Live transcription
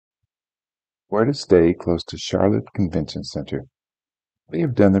Where to stay close to Charlotte Convention Center. We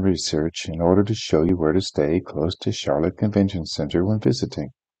have done the research in order to show you where to stay close to Charlotte Convention Center when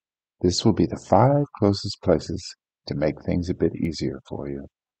visiting. This will be the 5 closest places to make things a bit easier for you.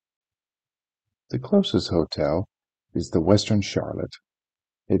 The closest hotel is the Westin Charlotte.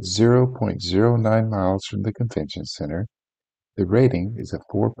 It's 0.09 miles from the convention center. The rating is a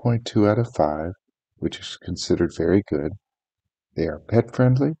 4.2 out of 5, which is considered very good. They are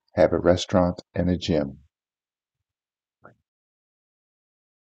pet-friendly, have a restaurant, and a gym.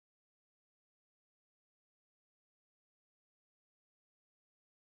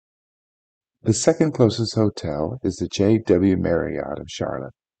 The second closest hotel is the J.W. Marriott of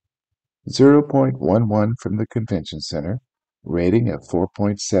Charlotte. 0.11 from the convention center, rating of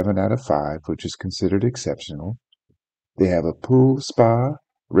 4.7 out of 5, which is considered exceptional. They have a pool, spa,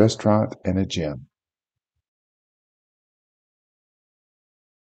 restaurant, and a gym.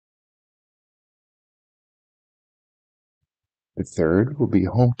 The third will be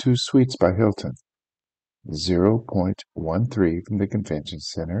Home2 Suites by Hilton. 0.13 from the convention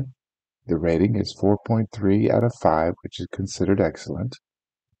center. The rating is 4.3 out of 5, which is considered excellent.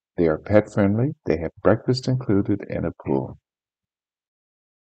 They are pet-friendly, they have breakfast included, and a pool.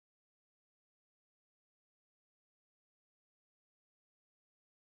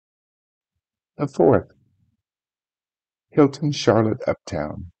 The fourth, Hilton Charlotte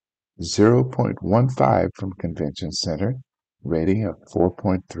Uptown. 0.15 from Convention Center, rating of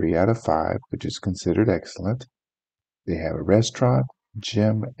 4.3 out of 5, which is considered excellent. They have a restaurant,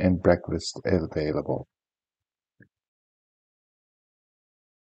 gym, and breakfast available.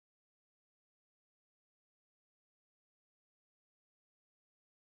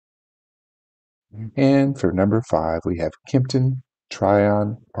 And for number 5, we have Kimpton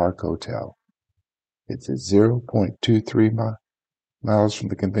Tryon Park Hotel. It's at 0.23 miles from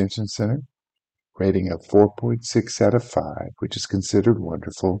the Convention Center, rating of 4.6 out of 5, which is considered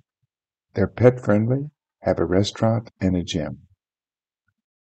wonderful. They're pet-friendly, have a restaurant, and a gym.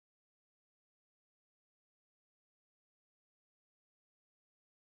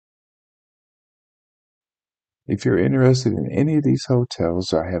 If you're interested in any of these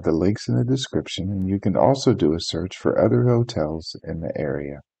hotels, I have the links in the description, and you can also do a search for other hotels in the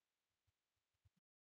area.